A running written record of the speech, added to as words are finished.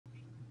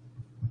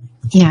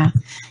Yeah.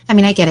 I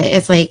mean, I get it.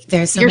 It's like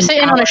there's so You're many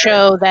sitting on a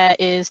show that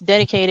is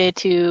dedicated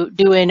to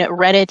doing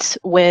Reddits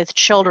with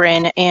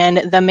children,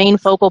 and the main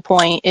focal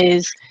point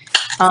is,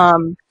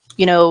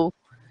 you know,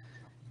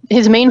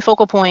 his main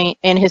focal point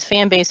and his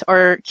fan base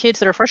are kids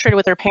that are frustrated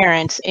with their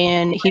parents,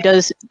 and he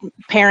does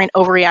parent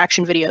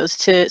overreaction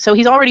videos so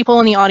he's already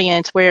pulling the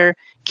audience where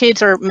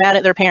kids are mad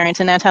at their parents,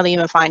 and that's how they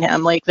even find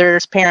him. Like,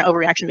 there's parent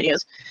overreaction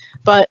videos.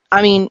 But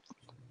I mean,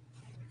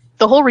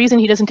 the whole reason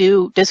he doesn't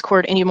do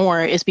Discord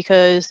anymore is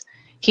because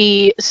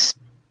he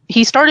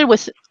started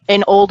with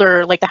an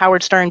older, like the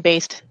Howard Stern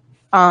based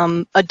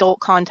adult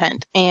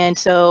content, and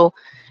so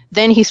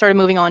then he started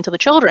moving on to the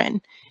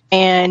children,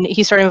 and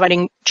he started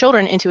inviting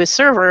children into his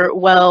server.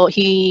 Well,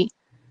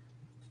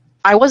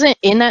 I wasn't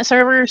in that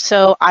server,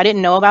 so I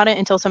didn't know about it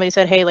until somebody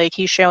said, hey, like,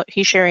 he's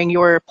sharing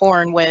your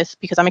porn with,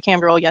 because I'm a cam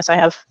girl, yes, I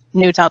have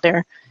nudes out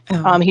there.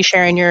 He's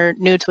sharing your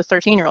nudes with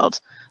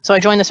 13-year-olds. So I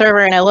joined the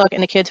server and I look,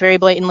 and the kid's very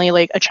blatantly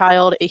like a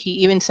child. He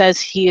even says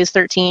he is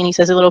 13. He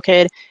says a little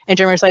kid. And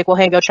Jimmer's like, well,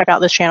 hey, go check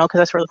out this channel because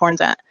that's where the porn's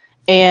at.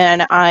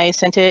 And I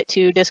sent it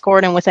to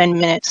Discord, and within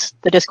minutes,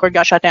 the Discord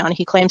got shut down.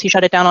 He claims he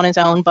shut it down on his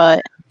own,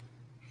 but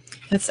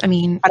I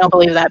don't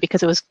believe that,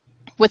 because it was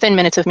within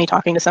minutes of me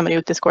talking to somebody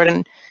with Discord,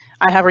 and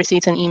I have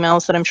receipts and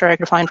emails that I'm sure I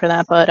could find for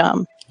that, but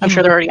I'm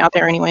sure they're already out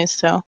there anyways.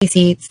 So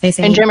receipts, they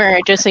say. And Jimmer,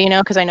 just so you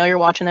know, because I know you're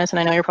watching this, and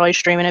I know you're probably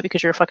streaming it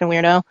because you're a fucking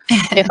weirdo.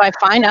 If I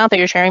find out that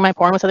you're sharing my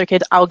porn with other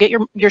kids, I'll get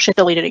your shit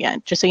deleted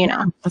again. Just so you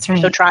know. That's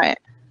right. So try it.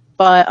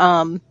 But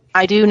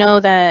I do know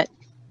that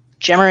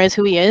Jimmer is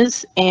who he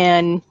is,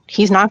 and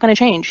he's not going to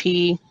change.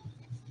 He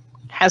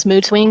has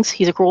mood swings.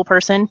 He's a cruel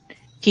person.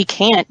 He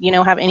can't,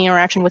 have any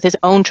interaction with his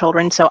own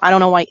children. So I don't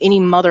know why any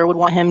mother would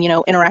want him,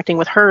 interacting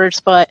with hers,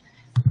 but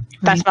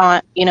that's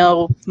not,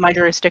 my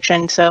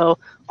jurisdiction. So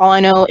all I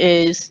know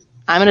is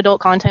I'm an adult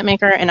content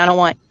maker, and I don't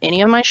want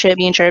any of my shit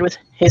being shared with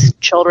his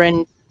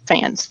children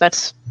fans.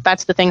 That's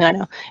the thing that I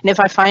know. And if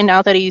I find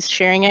out that he's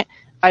sharing it,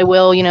 I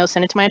will,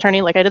 send it to my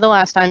attorney like I did the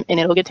last time, and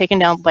it'll get taken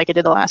down like I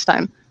did the last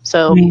time.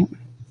 So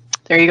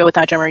there you go with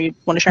that, Jimmer. You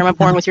want to share my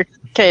porn with your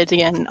kids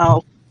again,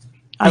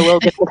 I will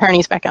get the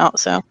attorneys back out.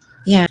 So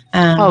yeah.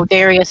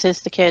 Darius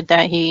is the kid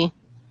that he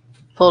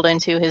pulled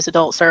into his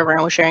adult server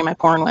and was sharing my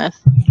porn with,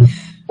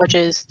 which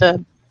is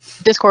the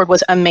Discord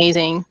was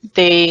amazing.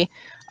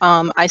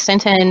 I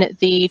sent in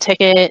the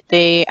ticket.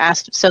 They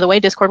asked, so the way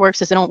Discord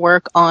works is they don't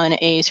work on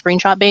a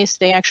screenshot base.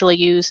 They actually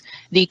use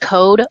the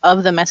code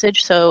of the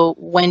message. So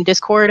when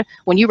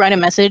you write a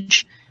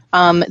message,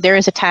 there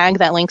is a tag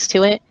that links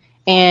to it.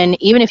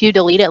 And even if you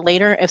delete it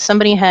later, if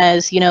somebody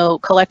has,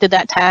 collected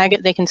that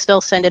tag, they can still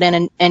send it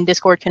in, and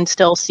Discord can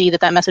still see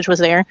that message was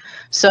there.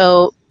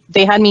 So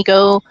they had me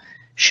go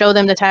show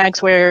them the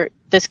tags where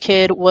this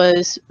kid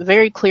was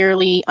very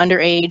clearly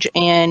underage,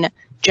 and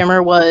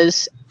Jimmer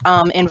was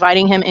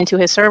inviting him into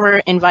his server,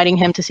 inviting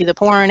him to see the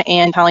porn,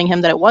 and telling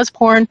him that it was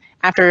porn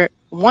after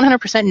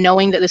 100%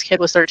 knowing that this kid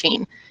was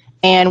 13.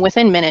 And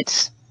within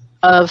minutes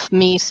of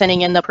me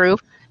sending in the proof,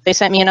 they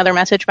sent me another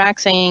message back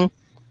saying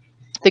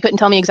they couldn't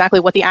tell me exactly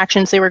what the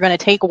actions they were going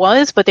to take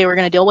was, but they were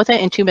going to deal with it.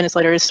 And 2 minutes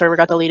later, his server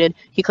got deleted.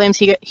 He claims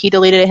he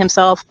deleted it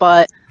himself,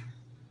 but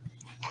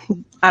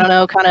I don't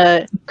know, kind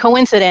of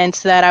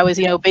coincidence that I was,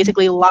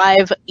 basically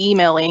live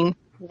emailing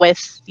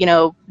with,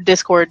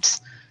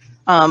 Discord's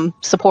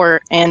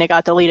support, and it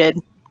got deleted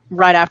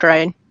right after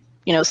I,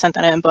 sent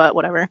that in, but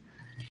whatever.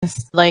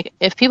 Like,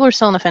 if people are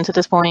still on the fence at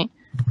this point,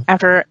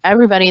 after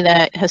everybody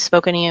that has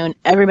spoken to you and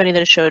everybody that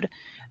has showed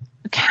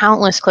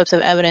countless clips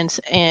of evidence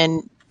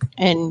and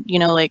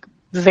like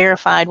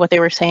verified what they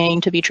were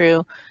saying to be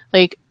true,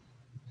 like,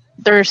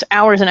 there's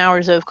hours and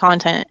hours of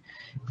content.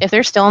 If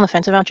they're still on the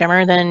fence about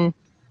Jimmer, then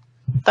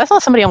that's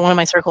not somebody I want in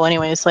my circle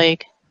anyways.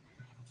 Like,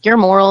 your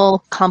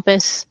moral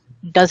compass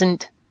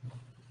doesn't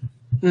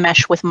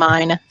mesh with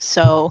mine,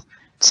 so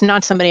it's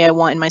not somebody I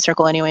want in my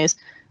circle anyways.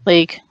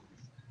 Like,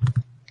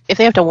 if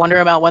they have to wonder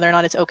about whether or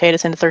not it's okay to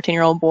send a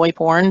 13-year-old boy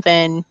porn,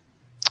 then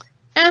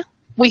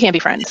we can't be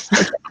friends.